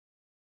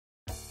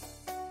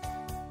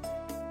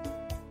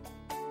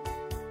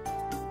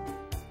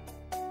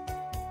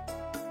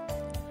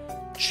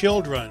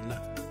children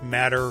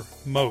matter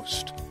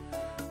most,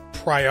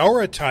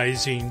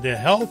 prioritizing the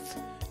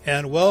health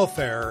and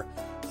welfare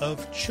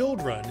of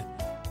children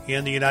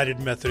in the United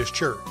Methodist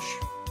Church,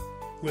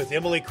 with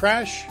Emily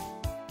Krach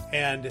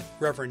and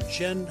Reverend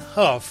Jen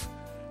Huff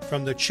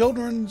from the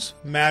Children's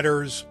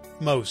Matters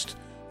Most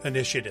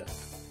initiative.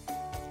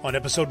 On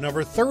episode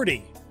number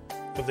 30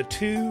 of the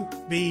To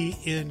Be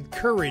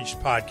Encouraged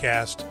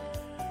podcast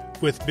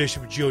with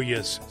Bishop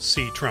Julius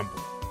C.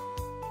 Trimble.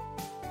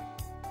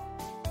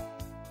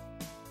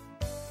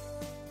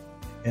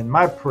 And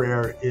my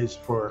prayer is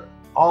for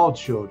all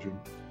children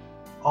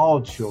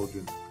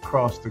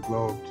across the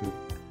globe to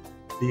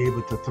be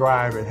able to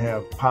thrive and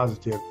have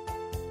positive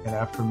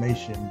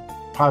affirmations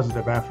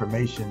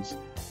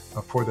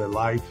for their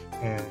life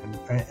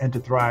and to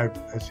thrive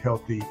as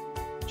healthy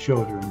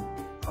children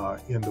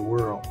in the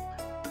world.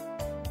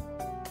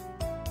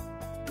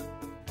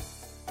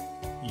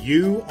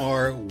 You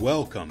are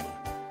welcome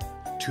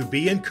to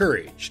Be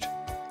Encouraged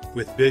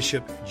with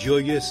Bishop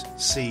Julius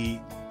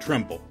C.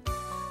 Trimble.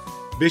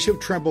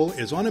 Bishop Trimble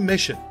is on a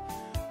mission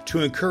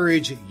to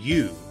encourage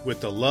you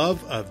with the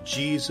love of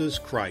Jesus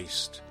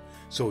Christ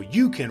so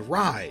you can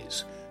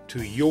rise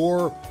to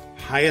your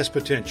highest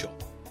potential.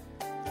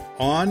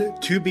 On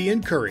To Be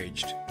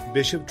Encouraged,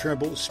 Bishop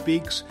Trimble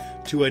speaks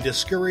to a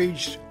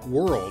discouraged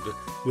world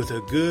with a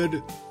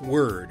good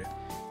word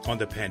on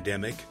the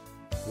pandemic,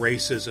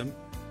 racism,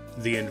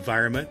 the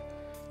environment,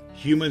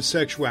 human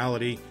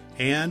sexuality,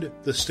 and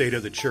the state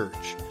of the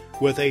church,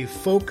 with a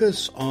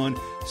focus on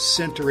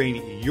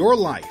centering your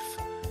life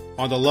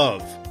on the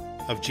love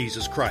of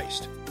Jesus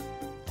Christ.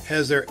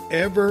 Has there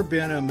ever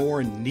been a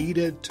more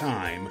needed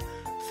time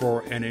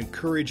for an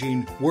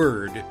encouraging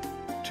word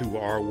to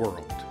our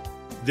world?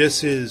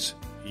 This is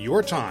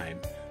your time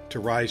to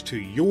rise to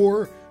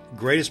your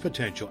greatest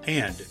potential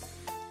and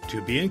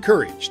to be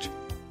encouraged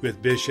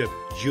with Bishop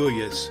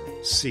Julius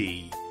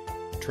C.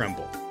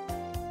 Trimble.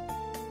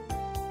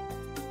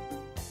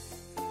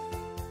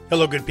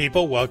 Hello, good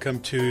people.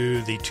 Welcome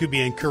to the To Be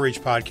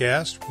Encouraged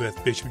podcast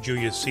with Bishop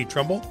Julius C.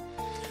 Trimble.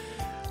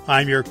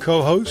 I'm your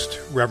co-host,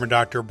 Reverend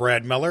Dr.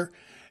 Brad Miller,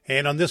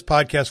 and on this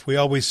podcast, we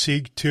always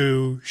seek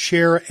to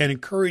share an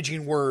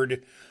encouraging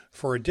word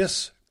for a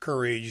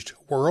discouraged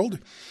world.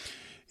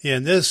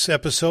 In this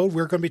episode,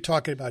 we're going to be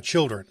talking about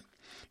children.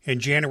 In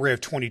January of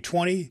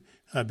 2020,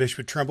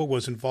 Bishop Trimble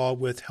was involved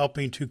with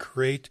helping to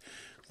create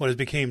what has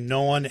become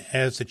known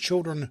as the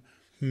Children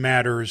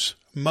Matters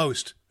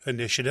Most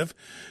initiative,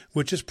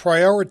 which is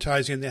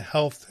prioritizing the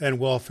health and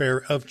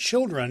welfare of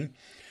children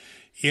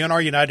in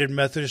our United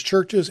Methodist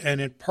churches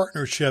and in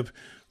partnership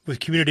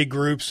with community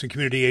groups and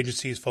community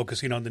agencies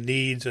focusing on the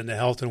needs and the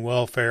health and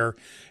welfare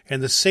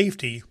and the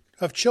safety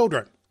of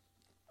children.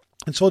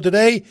 And so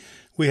today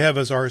we have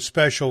as our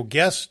special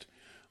guest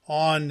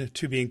on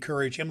To Be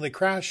Encouraged, Emily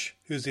Krach,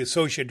 who's the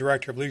Associate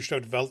Director of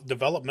Leadership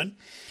Development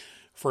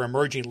for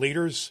Emerging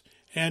Leaders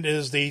and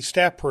is the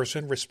staff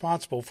person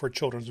responsible for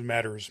Children's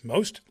Matters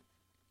Most.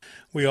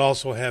 We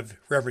also have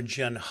Reverend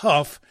Jen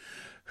Huff,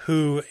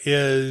 who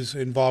is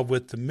involved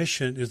with the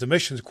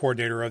missions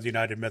coordinator of the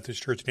United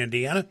Methodist Church in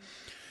Indiana,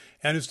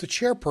 and is the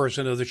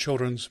chairperson of the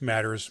Children's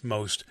Matters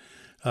Most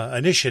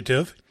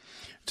initiative.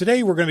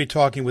 Today we're going to be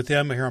talking with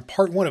them here on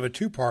part one of a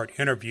two-part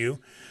interview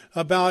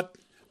about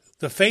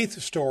the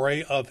faith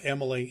story of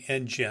Emily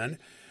and Jen.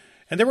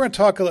 And then we're going to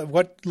talk about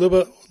what a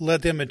little bit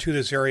led them into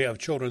this area of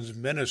children's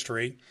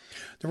ministry.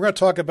 Then we're going to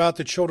talk about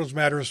the Children's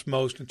Matters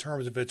Most in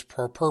terms of its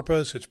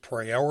purpose, its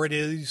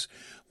priorities,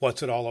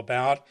 what's it all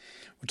about.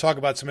 We'll talk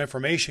about some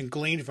information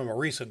gleaned from a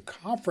recent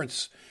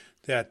conference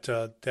that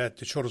the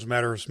Children's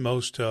Matters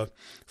Most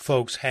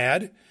folks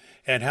had,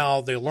 and how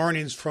the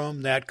learnings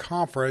from that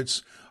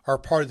conference are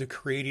part of the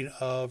creating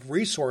of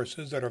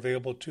resources that are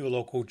available to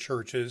local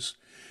churches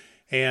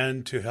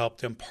and to help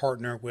them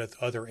partner with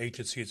other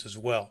agencies as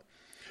well.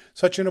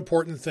 Such an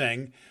important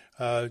thing.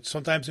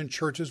 Sometimes in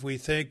churches we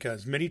think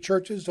as many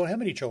churches don't have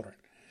any children.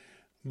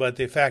 But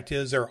the fact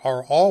is there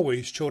are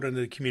always children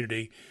in the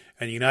community,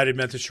 and the United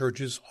Methodist Church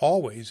is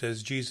always,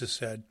 as Jesus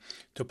said,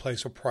 to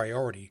place a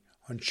priority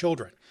on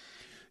children.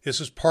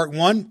 This is part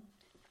one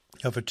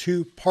of a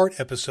two-part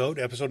episode.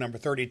 Episode number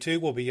 32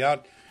 will be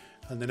out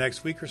in the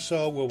next week or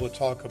so, where we'll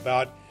talk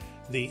about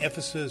the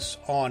emphasis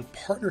on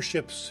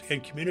partnerships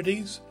in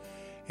communities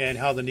and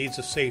how the needs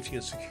of safety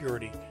and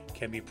security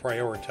can be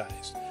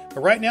prioritized.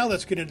 But right now,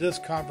 let's get into this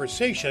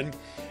conversation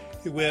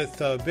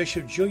with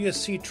Bishop Julius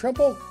C.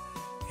 Trimble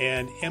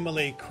and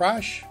Emily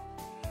Krach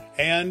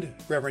and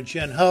Reverend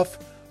Jen Huff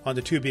on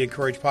the To Be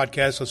Encouraged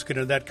podcast. Let's get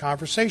into that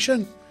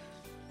conversation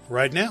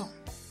right now.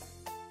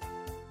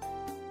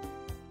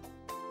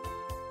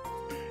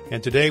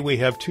 And today we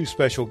have two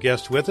special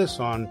guests with us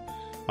on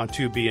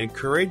To Be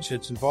Encouraged.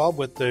 It's involved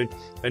with the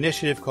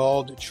initiative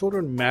called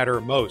Children Matter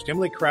Most.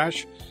 Emily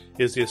Krach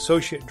is the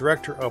Associate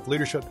Director of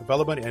Leadership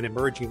Development and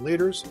Emerging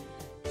Leaders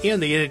in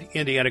the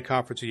Indiana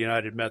Conference of the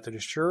United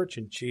Methodist Church,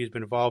 and she's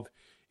been involved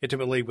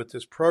intimately with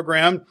this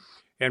program.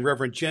 And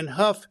Reverend Jen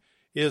Huff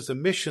is the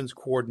missions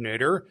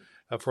coordinator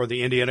for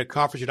the Indiana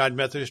Conference of the United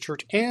Methodist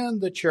Church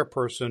and the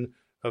chairperson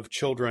of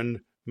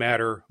children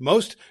matter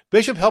most.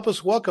 Bishop, help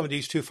us welcome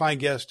these two fine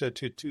guests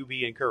to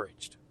Be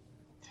Encouraged.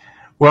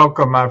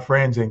 Welcome, my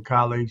friends and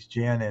colleagues,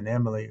 Jen and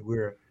Emily.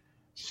 We're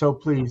so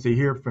pleased to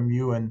hear from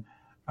you. And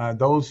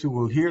those who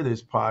will hear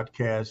this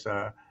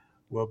podcast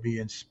will be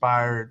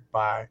inspired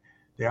by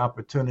the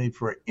opportunity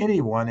for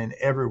anyone and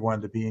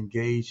everyone to be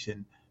engaged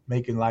in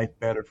making life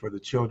better for the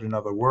children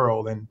of the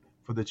world and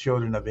for the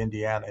children of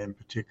Indiana in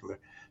particular.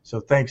 So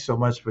thanks so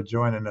much for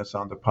joining us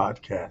on the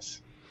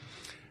podcast.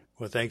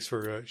 Well, thanks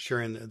for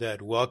sharing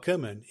that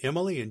welcome. And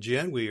Emily and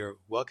Jen, we are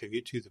welcoming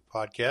you to the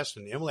podcast.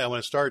 And Emily, I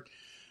want to start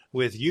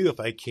with you if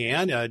I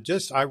can.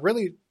 I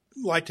really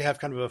like to have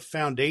kind of a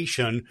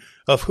foundation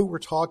of who we're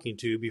talking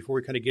to before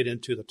we kind of get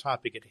into the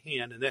topic at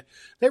hand. And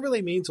that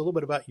really means a little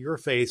bit about your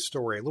faith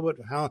story, a little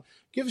bit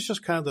give us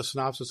just kind of the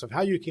synopsis of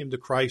how you came to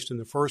Christ in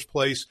the first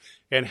place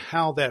and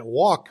how that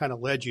walk kind of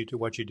led you to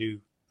what you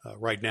do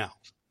right now.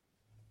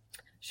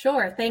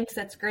 Sure. Thanks.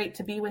 It's great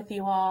to be with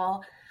you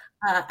all.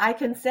 I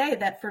can say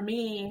that for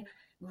me,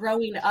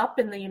 growing up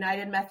in the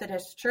United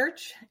Methodist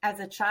Church as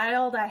a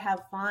child, I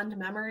have fond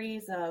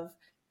memories of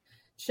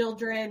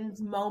children's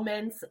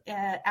moments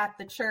at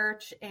the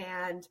church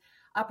and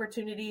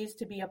opportunities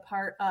to be a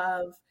part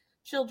of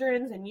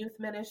children's and youth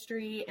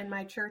ministry in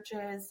my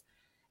churches,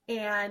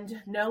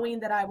 and knowing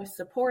that I was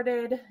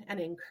supported and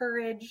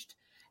encouraged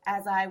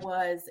as I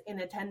was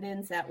in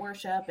attendance at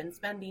worship and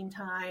spending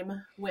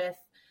time with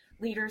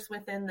leaders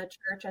within the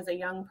church as a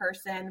young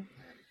person.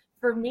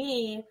 For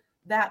me,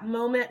 that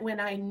moment when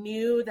I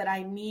knew that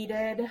I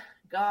needed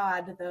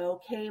God, though,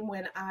 came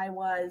when I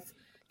was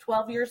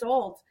 12 years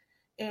old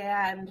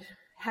and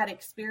had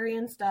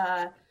experienced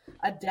a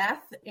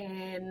death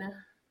in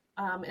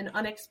an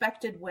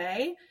unexpected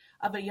way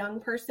of a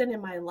young person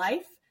in my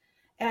life.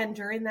 And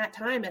during that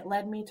time, it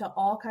led me to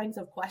all kinds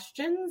of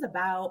questions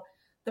about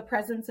the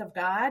presence of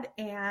God,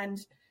 and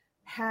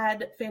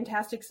had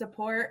fantastic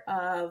support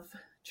of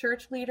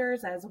church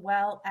leaders as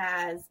well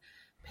as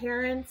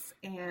parents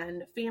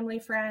and family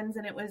friends.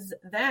 And it was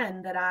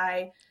then that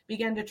I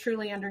began to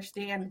truly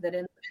understand that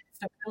in the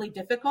midst of really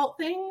difficult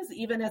things,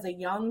 even as a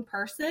young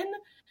person,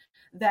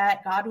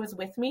 that God was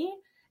with me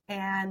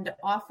and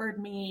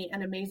offered me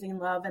an amazing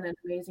love and an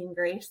amazing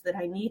grace that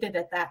I needed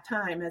at that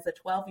time as a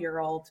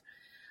 12-year-old.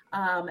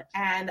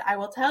 And I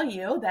will tell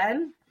you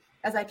then,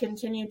 as I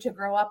continued to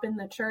grow up in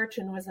the church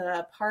and was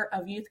a part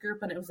of youth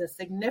group, and it was a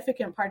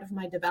significant part of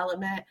my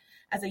development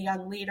as a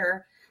young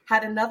leader,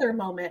 had another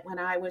moment when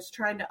I was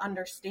trying to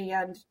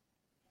understand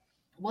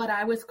what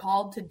I was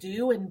called to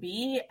do and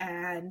be,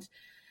 and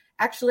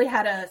actually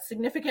had a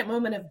significant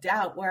moment of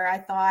doubt where I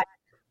thought,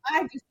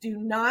 I just do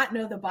not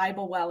know the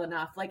Bible well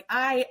enough. Like,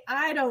 I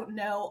don't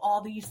know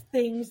all these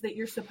things that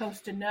you're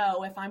supposed to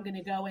know if I'm going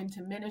to go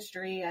into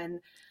ministry.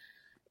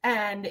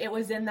 And it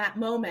was in that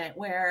moment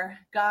where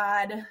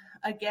God,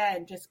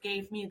 again, just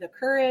gave me the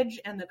courage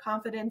and the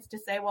confidence to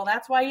say, well,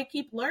 that's why you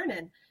keep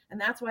learning, and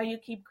that's why you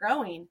keep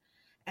growing.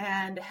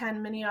 And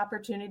had many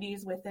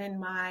opportunities within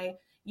my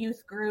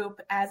youth group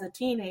as a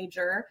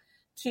teenager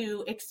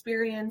to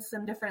experience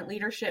some different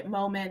leadership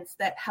moments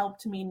that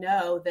helped me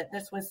know that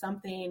this was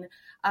something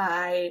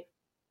I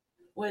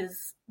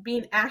was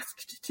being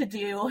asked to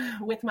do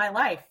with my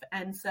life.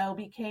 And so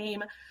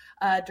became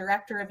a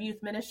director of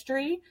youth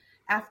ministry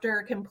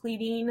after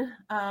completing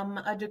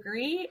a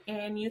degree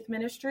in youth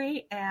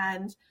ministry,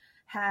 and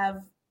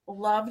have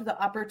loved the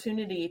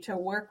opportunity to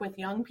work with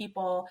young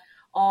people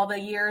all the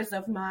years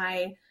of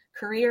my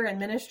career and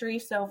ministry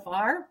so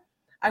far.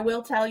 I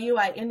will tell you,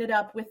 I ended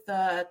up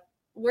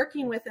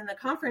working within the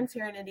conference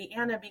here in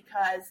Indiana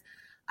because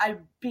I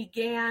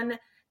began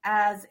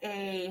as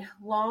a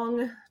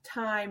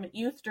long-time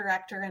youth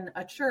director in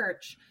a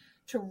church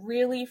to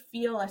really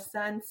feel a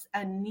sense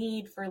and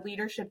need for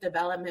leadership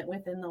development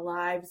within the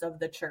lives of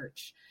the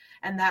church.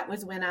 And that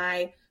was when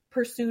I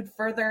pursued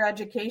further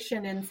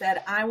education and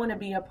said, I want to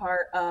be a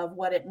part of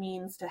what it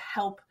means to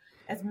help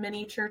as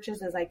many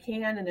churches as I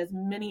can and as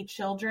many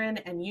children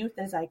and youth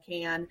as I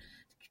can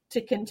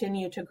to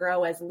continue to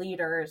grow as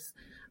leaders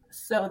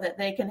so that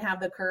they can have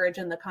the courage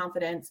and the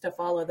confidence to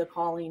follow the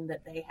calling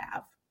that they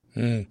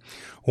have.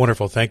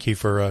 Wonderful. Thank you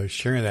for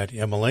sharing that,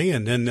 Emily.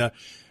 And then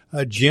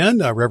Jen,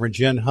 Reverend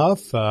Jen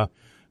Huff, a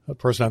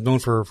person I've known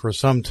for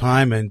some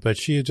time, but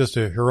she is just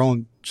her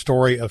own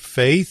story of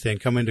faith and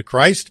coming to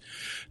Christ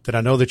that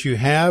I know that you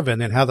have,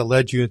 and then how that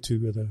led you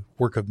into the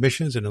work of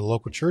missions in the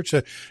local church.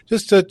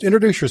 Just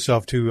introduce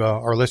yourself to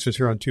our listeners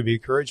here on To Be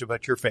Encouraged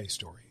about your faith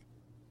story.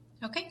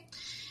 Okay.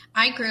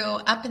 I grew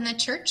up in the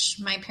church.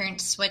 My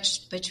parents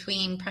switched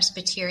between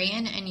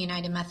Presbyterian and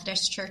United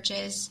Methodist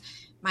churches.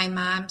 My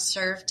mom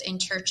served in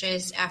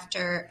churches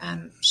after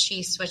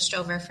she switched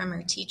over from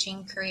her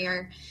teaching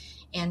career.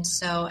 And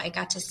so I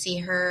got to see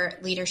her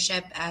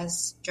leadership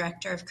as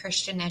director of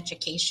Christian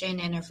education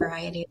in a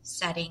variety of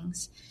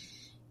settings.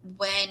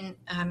 When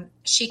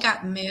she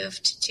got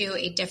moved to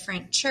a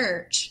different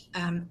church,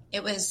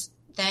 it was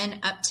then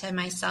up to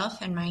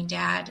myself and my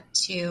dad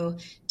to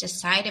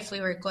decide if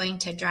we were going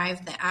to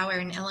drive the hour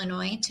in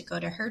Illinois to go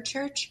to her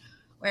church,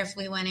 or if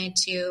we wanted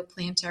to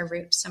plant our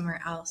roots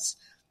somewhere else.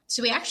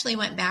 So we actually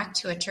went back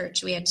to a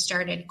church we had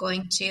started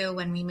going to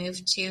when we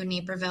moved to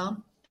Naperville,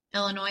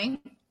 Illinois.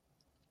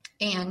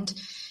 And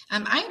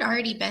I had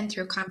already been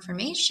through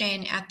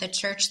confirmation at the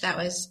church that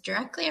was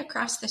directly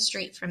across the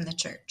street from the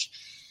church.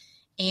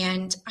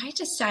 And I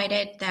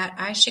decided that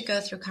I should go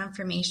through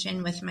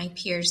confirmation with my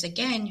peers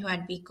again, who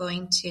I'd be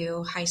going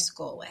to high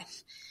school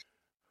with.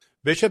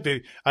 Bishop,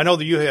 I know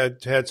that you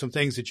had some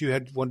things that you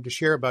had wanted to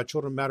share about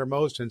Children Matter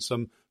Most and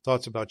some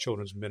thoughts about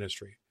children's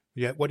ministry.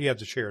 Yeah, what do you have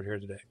to share here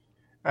today?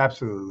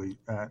 Absolutely.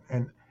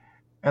 And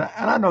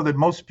I know that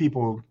most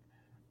people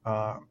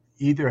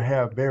either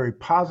have very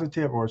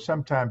positive or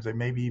sometimes they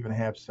maybe even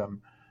have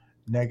some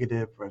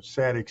negative or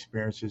sad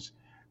experiences,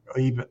 or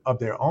even of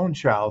their own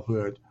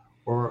childhood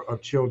or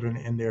of children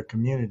in their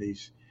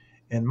communities.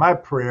 And my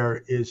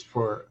prayer is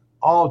for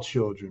all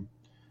children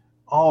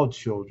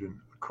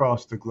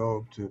across the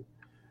globe to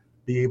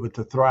be able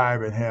to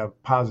thrive and have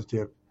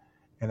positive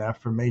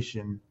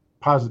affirmations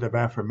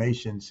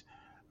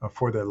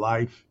for their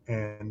life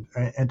and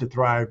to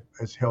thrive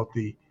as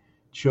healthy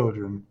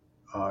children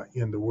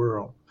in the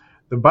world.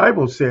 The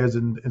Bible says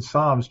in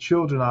Psalms,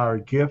 children are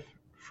a gift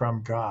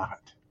from God.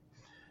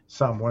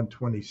 Psalm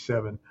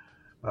 127,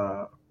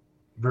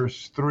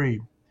 verse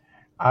 3.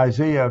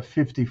 Isaiah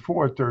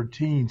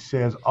 54:13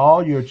 says,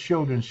 all your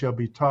children shall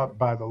be taught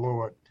by the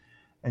Lord,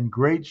 and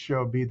great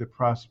shall be the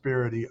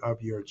prosperity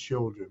of your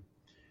children.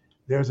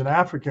 There's an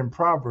African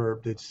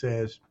proverb that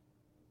says,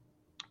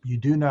 you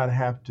do not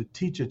have to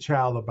teach a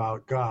child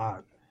about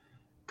God.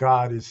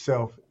 God is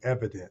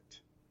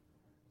self-evident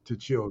to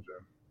children.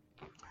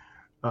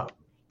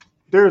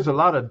 There's a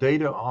lot of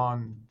data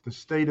on the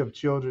state of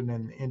children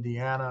in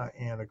Indiana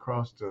and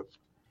across the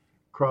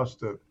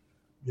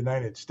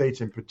United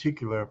States in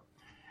particular.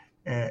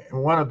 And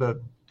one of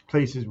the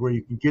places where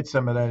you can get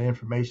some of that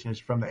information is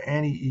from the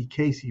Annie E.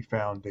 Casey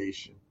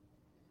Foundation.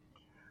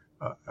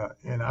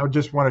 And I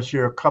just want to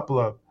share a couple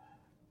of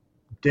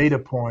data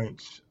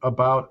points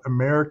about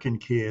American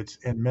kids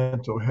and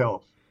mental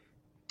health.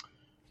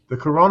 The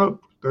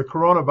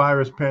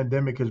coronavirus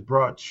pandemic has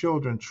brought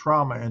children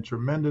trauma and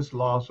tremendous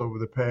loss over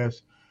the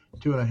past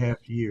 2.5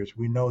 years.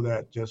 We know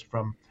that just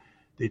from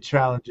the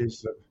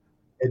challenges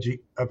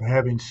of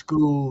having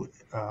school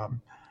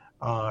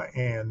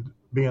and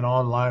being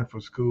online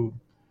for school.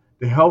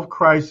 The health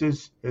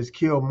crisis has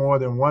killed more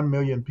than 1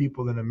 million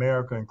people in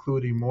America,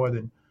 including more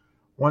than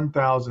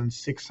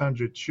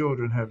 1,600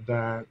 children have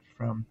died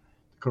from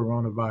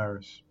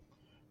coronavirus.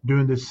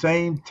 During the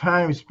same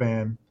time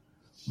span,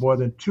 more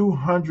than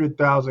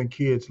 200,000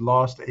 kids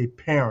lost a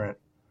parent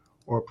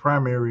or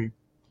primary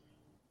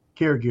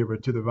caregiver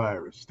to the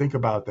virus. Think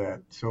about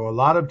that. So a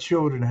lot of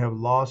children have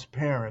lost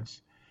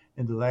parents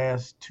in the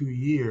last 2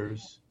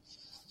 years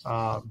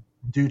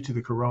due to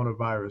the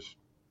coronavirus.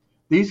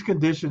 These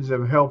conditions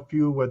have helped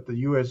fuel what the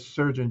U.S.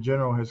 Surgeon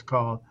General has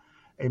called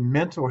a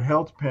mental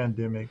health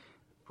pandemic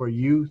for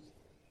youth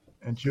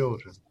and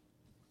children.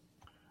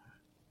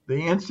 The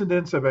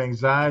incidence of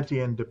anxiety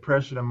and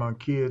depression among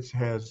kids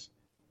has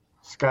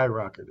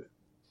skyrocketed.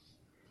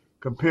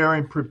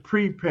 Comparing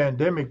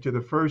pre-pandemic to the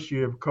first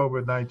year of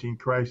COVID-19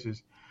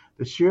 crisis,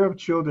 the share of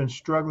children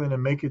struggling to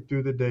make it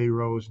through the day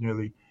rose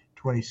nearly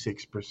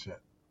 26%.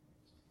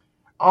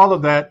 All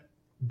of that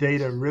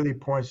data really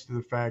points to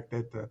the fact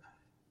that the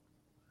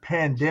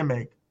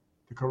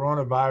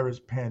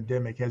coronavirus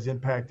pandemic has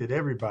impacted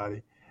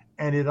everybody,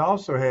 and it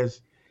also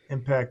has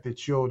impacted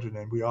children,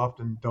 and we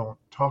often don't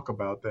talk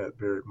about that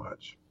very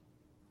much.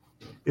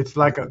 It's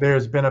like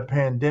there's been a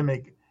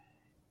pandemic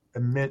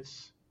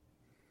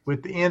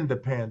within the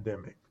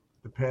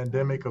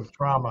pandemic of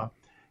trauma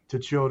to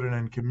children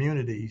and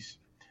communities,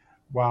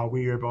 while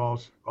we have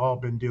all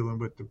been dealing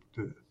with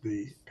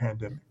the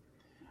pandemic.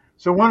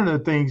 So one of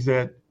the things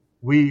that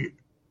we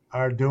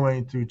are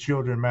doing through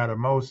Children Matter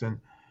Most, and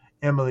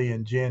Emily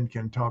and Jen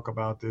can talk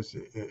about this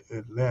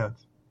at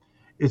length,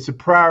 it's a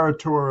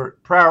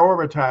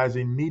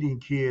prioritizing meeting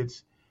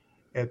kids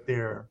at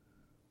their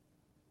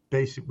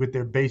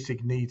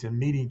basic needs and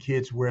meeting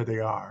kids where they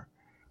are,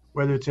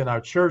 whether it's in our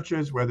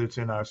churches, whether it's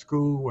in our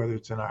school, whether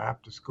it's in our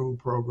after-school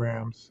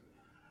programs,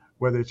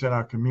 whether it's in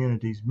our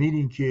communities,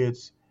 meeting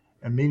kids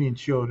and meeting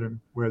children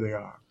where they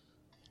are.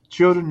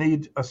 Children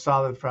need a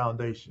solid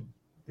foundation.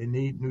 They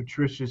need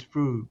nutritious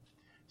food,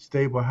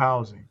 stable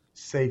housing,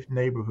 safe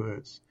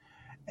neighborhoods,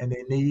 and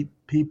they need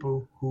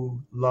people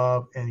who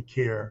love and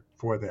care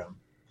for them.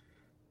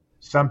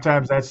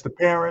 Sometimes that's the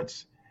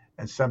parents,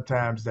 and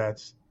sometimes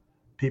that's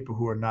people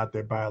who are not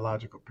their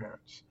biological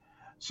parents.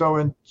 So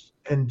in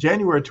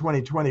January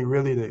 2020,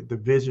 really the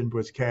vision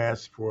was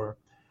cast for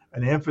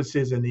an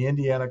emphasis in the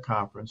Indiana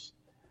Conference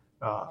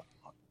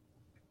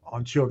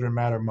on Children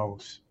Matter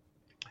Most.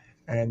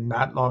 And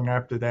not long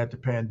after that, the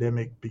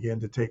pandemic began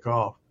to take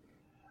off.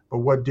 But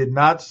what did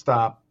not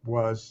stop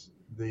was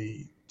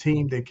the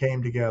team that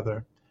came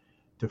together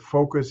to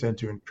focus and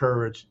to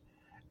encourage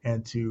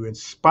and to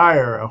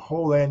inspire a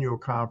whole annual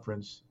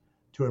conference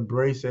to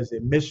embrace as a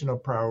missional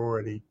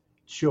priority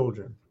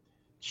children,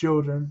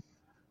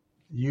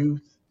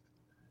 youth,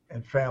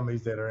 and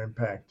families that are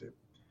impacted.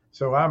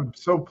 So I'm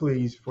so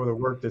pleased for the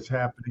work that's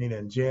happening,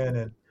 and Jen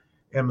and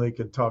Emily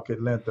can talk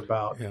at length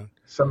about Yeah.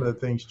 some of the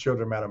things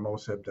Children Matter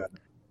Most have done.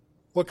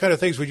 What kind of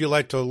things would you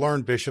like to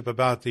learn, Bishop,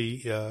 about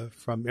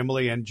from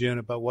Emily and Jen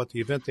about what the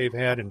event they've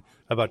had and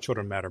about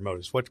Children Matter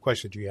Most? What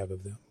questions do you have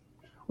of them?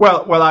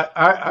 Well,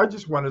 I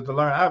just wanted to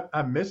learn.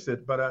 I missed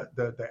it, but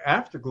the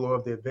afterglow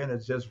of the event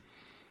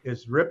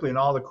is rippling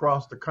all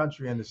across the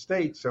country and the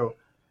state. So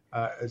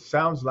it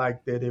sounds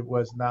like that it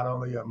was not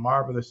only a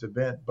marvelous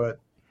event, but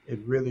it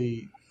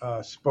really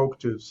spoke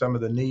to some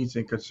of the needs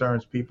and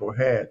concerns people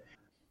had.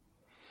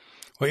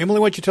 Well, Emily,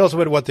 why don't you tell us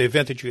about what the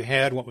event that you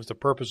had, what was the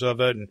purpose of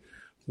it, and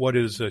what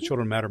is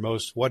Children Matter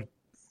Most?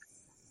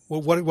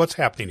 What's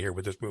happening here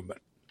with this movement?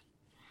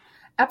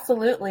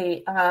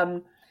 Absolutely.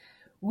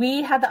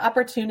 We had the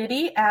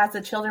opportunity as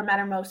a Children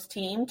Matter Most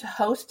team to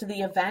host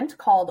the event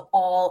called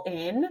All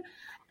In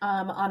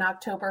on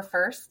October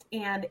 1st.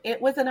 And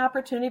it was an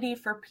opportunity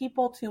for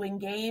people to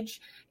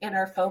engage in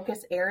our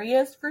focus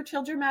areas for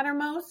Children Matter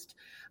Most,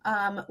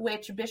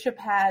 which Bishop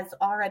has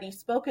already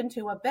spoken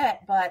to a bit.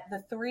 But the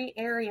three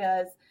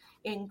areas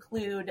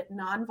include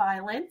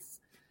nonviolence,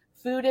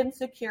 food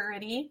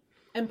insecurity,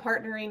 and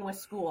partnering with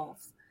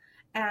schools.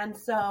 And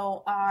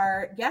so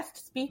our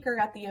guest speaker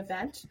at the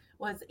event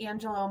was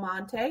Angelo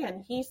Monte,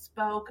 and he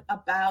spoke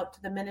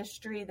about the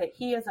ministry that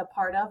he is a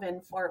part of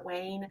in Fort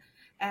Wayne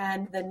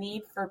and the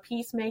need for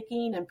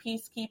peacemaking and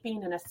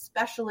peacekeeping, and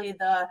especially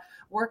the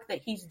work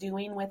that he's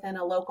doing within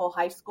a local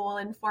high school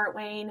in Fort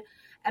Wayne.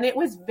 And it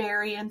was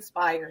very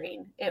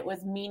inspiring. It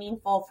was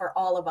meaningful for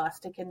all of us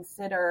to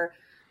consider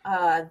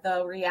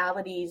the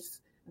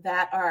realities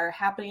that are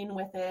happening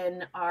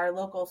within our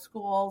local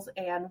schools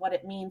and what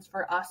it means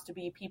for us to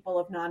be people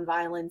of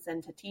nonviolence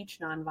and to teach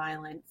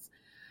nonviolence.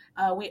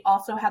 We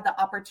also had the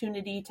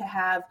opportunity to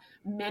have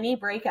many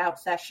breakout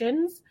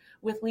sessions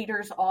with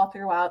leaders all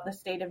throughout the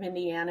state of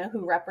Indiana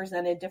who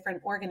represented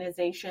different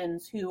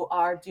organizations who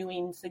are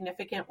doing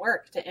significant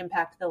work to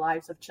impact the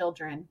lives of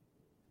children.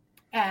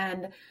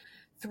 And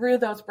through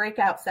those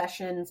breakout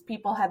sessions,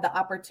 people had the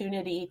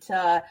opportunity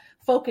to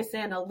focus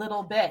in a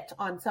little bit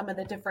on some of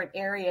the different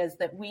areas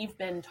that we've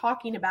been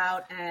talking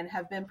about and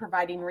have been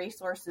providing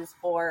resources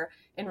for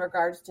in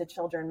regards to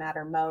Children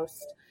Matter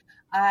Most.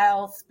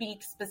 I'll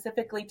speak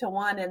specifically to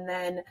one, and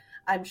then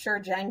I'm sure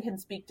Jen can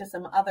speak to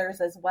some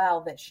others as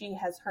well that she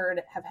has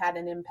heard have had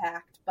an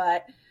impact.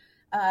 But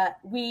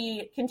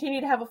we continue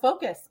to have a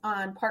focus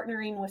on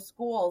partnering with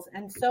schools.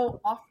 And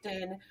so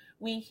often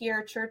we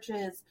hear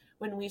churches,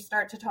 when we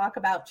start to talk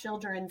about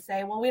children,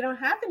 say, well, we don't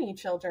have any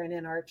children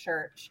in our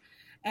church.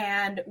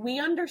 And we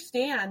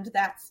understand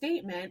that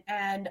statement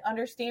and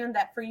understand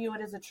that for you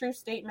it is a true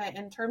statement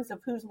in terms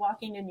of who's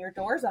walking in your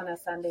doors on a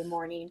Sunday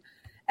morning.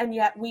 And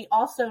yet we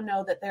also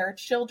know that there are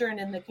children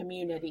in the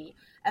community,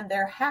 and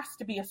there has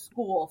to be a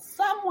school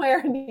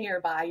somewhere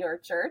nearby your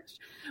church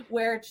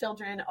where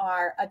children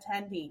are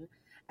attending.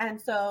 And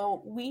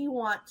so we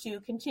want to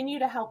continue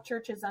to help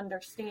churches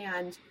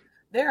understand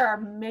there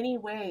are many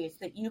ways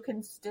that you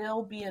can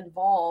still be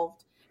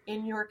involved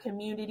in your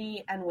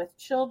community and with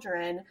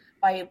children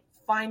by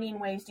finding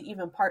ways to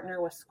even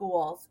partner with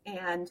schools.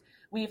 And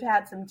we've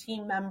had some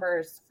team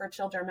members for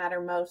Children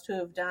Matter Most who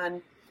have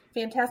done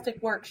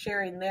fantastic work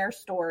sharing their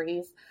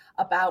stories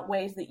about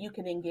ways that you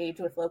can engage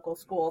with local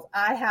schools.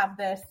 I have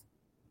this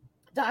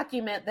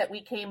document that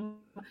we came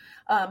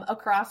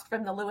across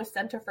from the Lewis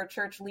Center for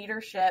Church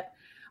Leadership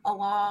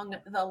along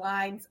the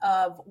lines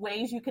of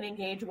ways you can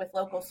engage with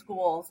local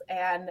schools.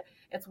 And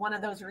it's one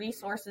of those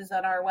resources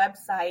on our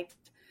website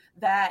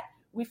that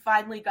we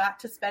finally got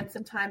to spend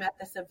some time at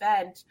this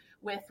event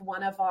with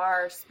one of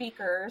our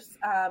speakers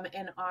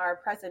in our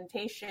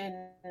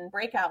presentation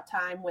breakout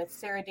time with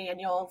Sarah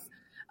Daniels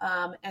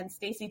and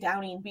Stacy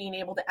Downing, being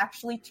able to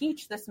actually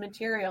teach this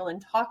material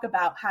and talk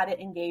about how to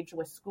engage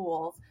with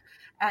schools.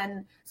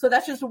 And so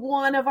that's just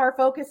one of our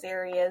focus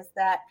areas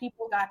that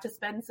people got to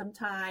spend some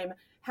time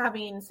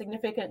having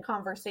significant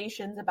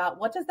conversations about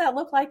what does that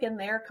look like in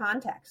their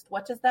context?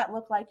 What does that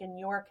look like in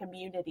your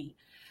community?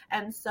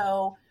 And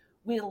so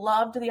we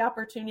loved the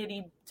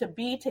opportunity to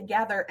be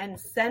together and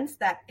sense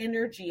that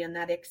energy and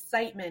that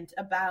excitement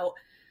about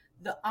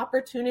the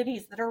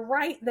opportunities that are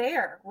right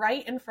there,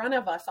 right in front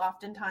of us,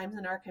 oftentimes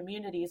in our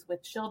communities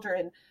with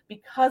children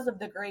because of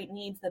the great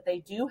needs that they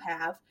do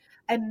have,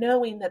 and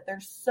knowing that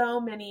there's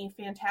so many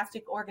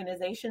fantastic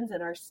organizations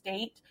in our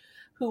state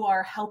who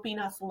are helping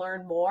us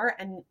learn more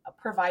and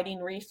providing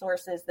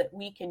resources that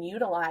we can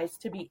utilize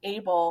to be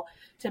able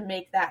to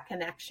make that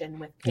connection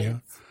with kids.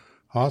 Yeah.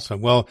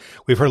 Awesome. Well,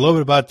 we've heard a little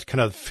bit about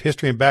kind of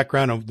history and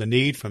background of the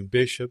need from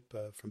Bishop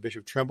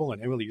Trimble,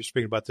 and Emily, you're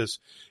speaking about this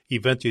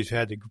event you've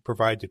had to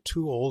provide the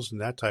tools and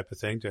that type of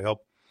thing to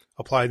help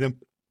apply them.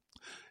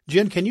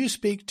 Jen, can you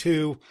speak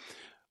to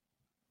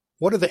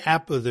what are the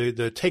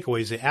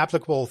takeaways, the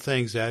applicable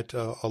things that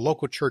a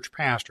local church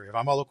pastor, if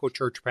I'm a local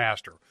church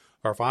pastor,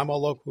 or if I'm a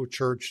local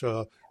church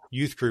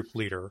youth group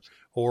leader,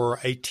 or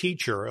a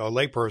teacher, a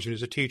layperson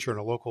who's a teacher in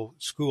a local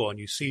school, and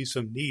you see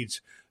some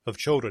needs of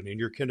children in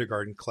your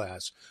kindergarten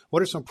class?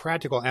 What are some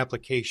practical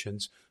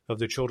applications of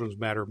the Children's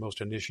Matter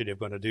Most initiative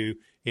going to do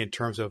in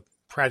terms of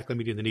practically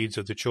meeting the needs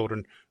of the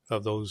children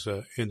of those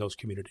in those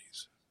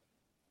communities?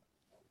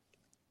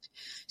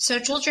 So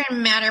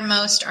Children Matter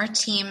Most, our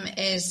team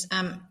is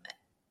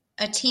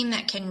a team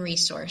that can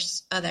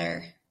resource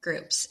other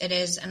groups. It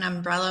is an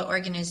umbrella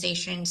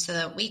organization so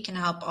that we can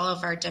help all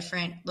of our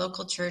different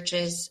local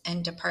churches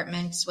and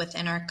departments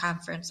within our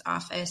conference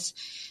office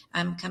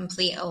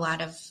complete a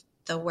lot of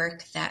the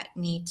work that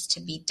needs to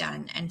be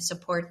done and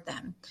support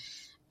them.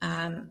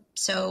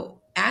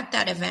 So at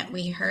that event,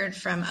 we heard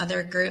from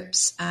other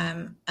groups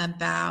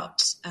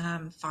about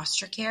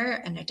foster care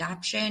and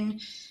adoption.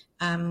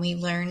 We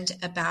learned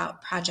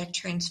about Project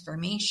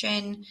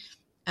Transformation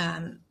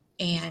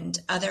and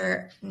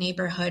other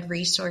neighborhood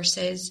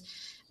resources.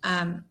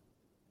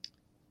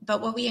 But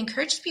what we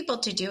encourage people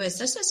to do is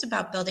this is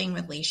about building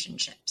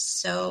relationships.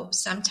 So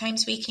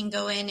sometimes we can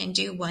go in and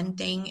do one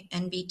thing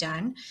and be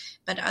done,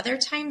 but other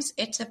times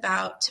it's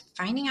about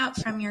finding out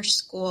from your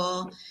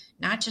school,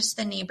 not just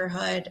the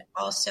neighborhood,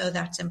 also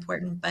that's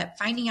important, but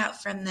finding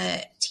out from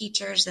the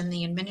teachers and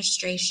the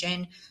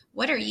administration,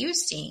 what are you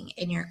seeing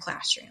in your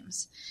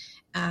classrooms?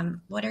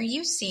 What are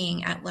you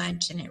seeing at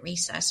lunch and at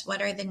recess?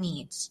 What are the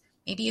needs?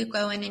 Maybe you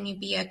go in and you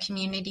be a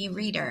community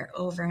reader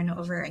over and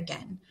over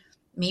again.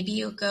 Maybe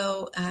you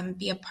go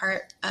be a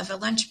part of a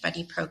lunch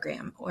buddy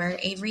program or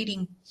a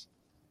reading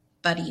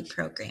buddy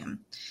program.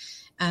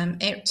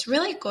 It's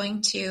really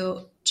going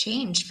to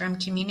change from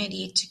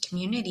community to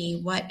community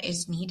what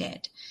is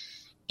needed.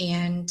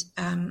 And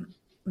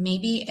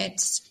maybe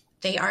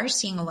they are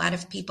seeing a lot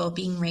of people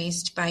being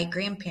raised by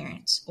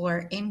grandparents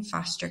or in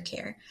foster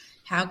care.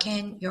 How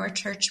can your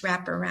church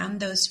wrap around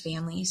those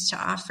families to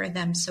offer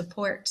them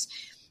supports?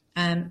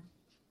 And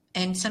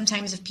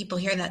sometimes if people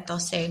hear that, they'll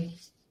say,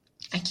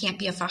 I can't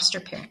be a foster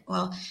parent.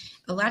 Well,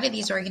 a lot of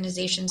these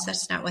organizations,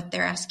 that's not what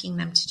they're asking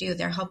them to do.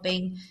 They're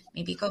helping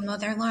maybe go mow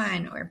their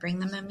lawn or bring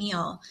them a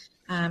meal,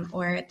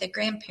 or the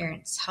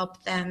grandparents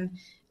help them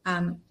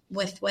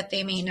with what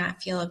they may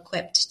not feel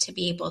equipped to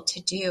be able to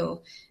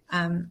do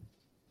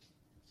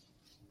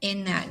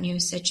in that new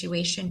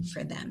situation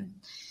for them.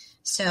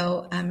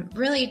 So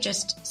really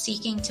just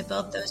seeking to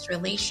build those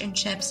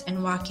relationships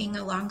and walking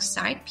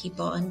alongside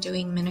people and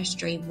doing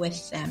ministry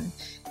with them.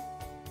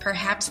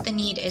 Perhaps the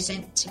need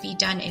isn't to be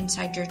done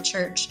inside your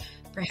church.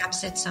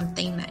 Perhaps it's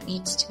something that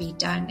needs to be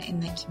done in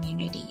the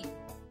community.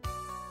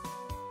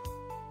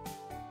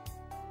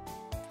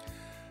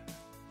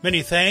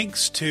 Many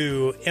thanks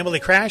to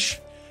Emily Krach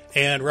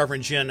and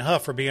Reverend Jen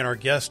Huff for being our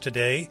guests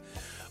today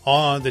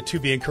on the To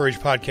Be Encouraged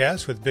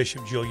podcast with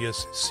Bishop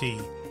Julius C.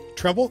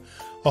 Trumbull.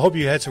 I hope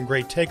you had some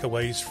great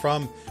takeaways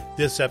from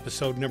this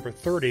episode number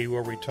 30,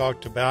 where we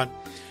talked about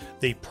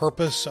the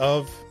purpose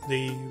of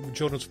the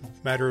Children's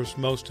Matters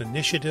Most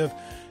initiative,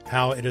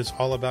 how it is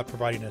all about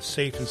providing a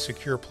safe and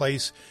secure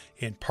place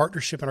in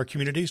partnership in our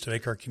communities to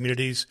make our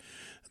communities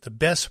the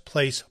best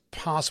place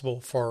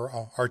possible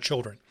for our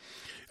children.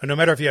 And no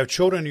matter if you have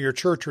children in your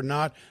church or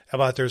not,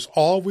 there's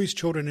always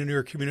children in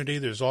your community.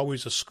 There's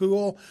always a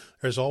school.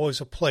 There's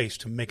always a place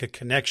to make a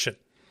connection.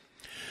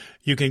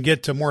 You can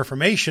get to more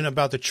information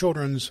about the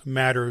Children's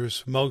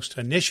Matters Most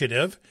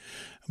initiative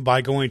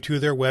by going to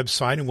their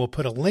website, and we'll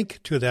put a link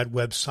to that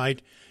website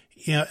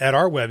at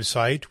our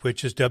website,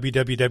 which is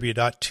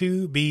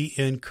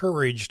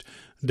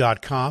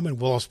www.tobeencouraged.com,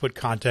 and we'll also put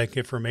contact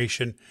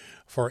information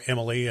for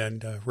Emily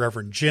and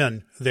Reverend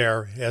Jen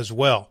there as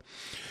well.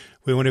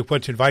 We want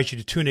to invite you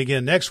to tune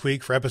again next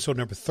week for episode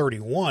number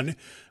 31,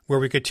 where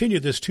we continue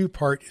this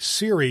two-part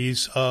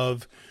series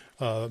of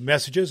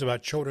messages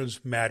about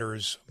Children's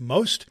Matters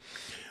Most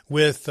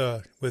with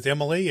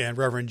Emily and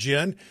Reverend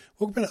Jen.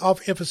 We're going to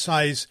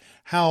emphasize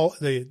how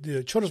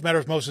the Children's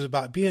Matters Most is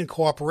about being in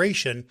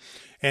cooperation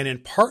and in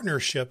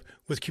partnership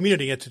with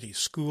community entities,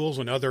 schools,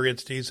 and other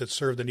entities that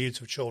serve the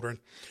needs of children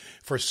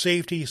for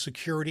safety,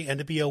 security, and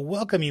to be a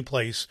welcoming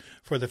place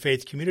for the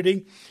faith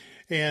community.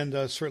 And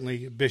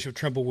certainly Bishop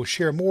Trumbull will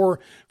share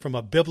more from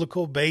a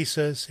biblical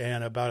basis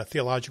and about a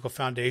theological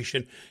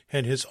foundation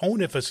and his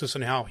own emphasis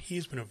on how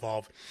he's been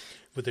involved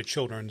with the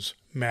Children's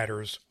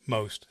Matters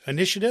Most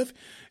initiative.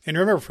 And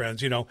remember,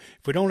 friends, if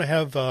we don't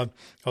have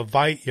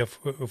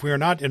if we are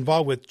not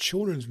involved with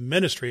children's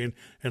ministry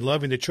and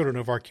loving the children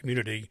of our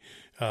community,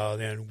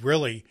 then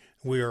really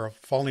we are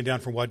falling down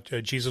from what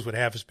Jesus would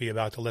have us be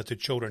about, to let the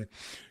children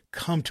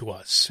come to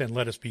us and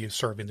let us be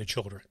serving the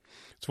children.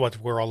 It's what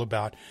we're all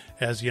about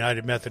as the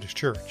United Methodist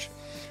Church.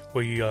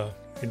 We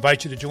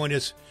invite you to join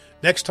us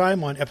next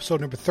time on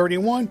episode number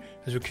 31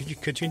 as we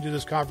continue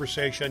this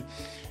conversation.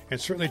 And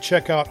certainly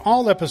check out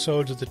all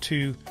episodes of the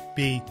To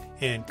Be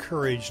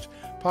Encouraged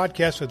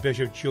podcast with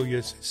Bishop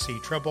Julius C.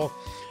 Trumbull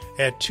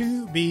at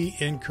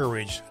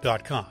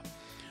tobeencouraged.com.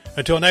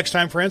 Until next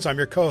time, friends, I'm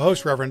your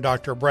co-host, Reverend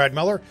Dr. Brad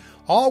Miller,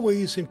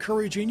 always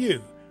encouraging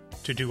you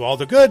to do all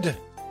the good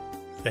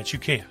that you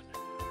can.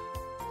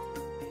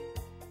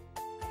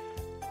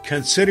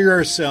 Consider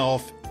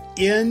yourself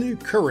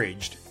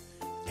encouraged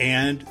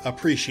and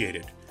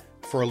appreciated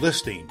for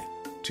listening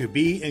to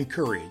Be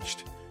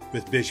Encouraged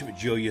with Bishop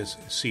Julius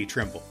C.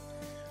 Trimble.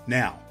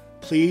 Now,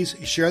 please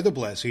share the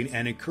blessing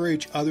and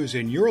encourage others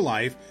in your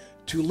life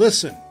to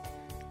listen,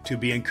 to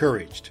be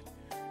encouraged.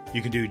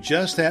 You can do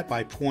just that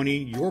by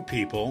pointing your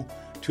people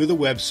to the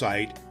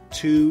website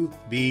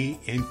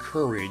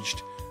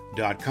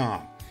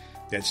tobeencouraged.com.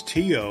 That's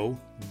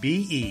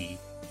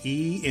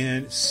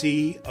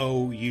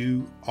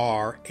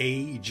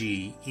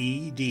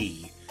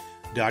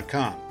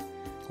TOBENCOURAGED.com.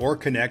 Or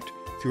connect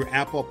through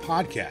Apple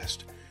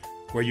Podcast,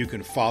 where you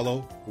can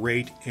follow,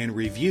 rate, and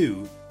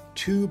review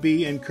To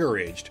Be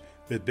Encouraged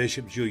with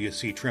Bishop Julius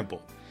C.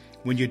 Trimble.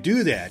 When you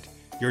do that,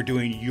 you're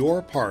doing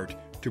your part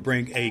to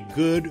bring a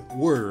good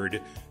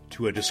word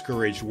to a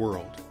discouraged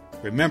world.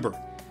 Remember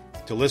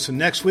to listen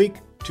next week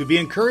to Be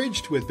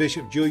Encouraged with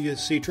Bishop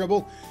Julius C.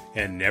 Trimble,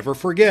 and never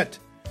forget,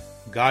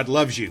 God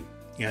loves you,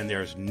 and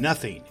there's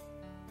nothing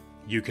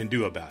you can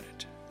do about it.